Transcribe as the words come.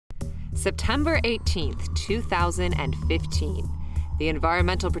September 18th, 2015. The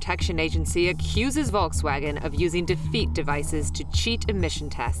Environmental Protection Agency accuses Volkswagen of using defeat devices to cheat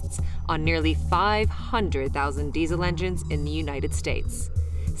emission tests on nearly 500,000 diesel engines in the United States,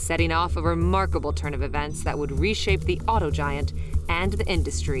 setting off a remarkable turn of events that would reshape the auto giant and the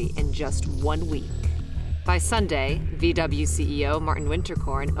industry in just 1 week. By Sunday, VW CEO Martin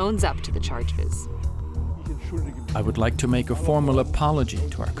Winterkorn owns up to the charges. I would like to make a formal apology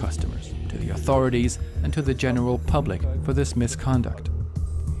to our customers, to the authorities, and to the general public for this misconduct.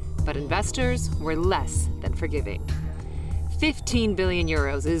 But investors were less than forgiving. 15 billion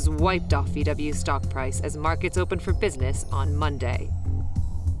euros is wiped off VW's stock price as markets open for business on Monday.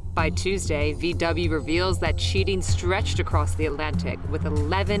 By Tuesday, VW reveals that cheating stretched across the Atlantic, with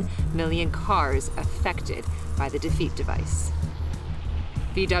 11 million cars affected by the defeat device.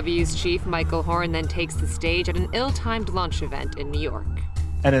 VW's chief, Michael Horn, then takes the stage at an ill-timed launch event in New York.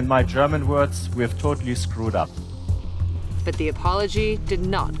 And in my German words, we have totally screwed up. But the apology did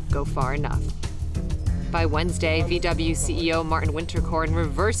not go far enough. By Wednesday, VW CEO Martin Winterkorn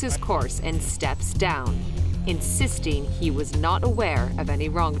reverses course and steps down, insisting he was not aware of any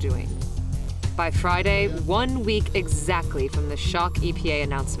wrongdoing. By Friday, 1 week exactly from the shock EPA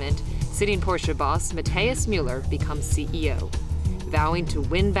announcement, sitting Porsche boss Matthias Müller becomes CEO, vowing to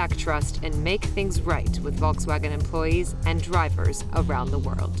win back trust and make things right with Volkswagen employees and drivers around the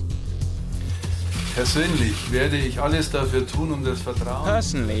world.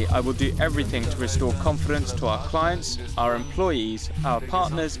 Personally, I will do everything to restore confidence to our clients, our employees, our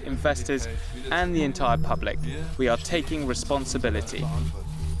partners, investors, and the entire public. We are taking responsibility.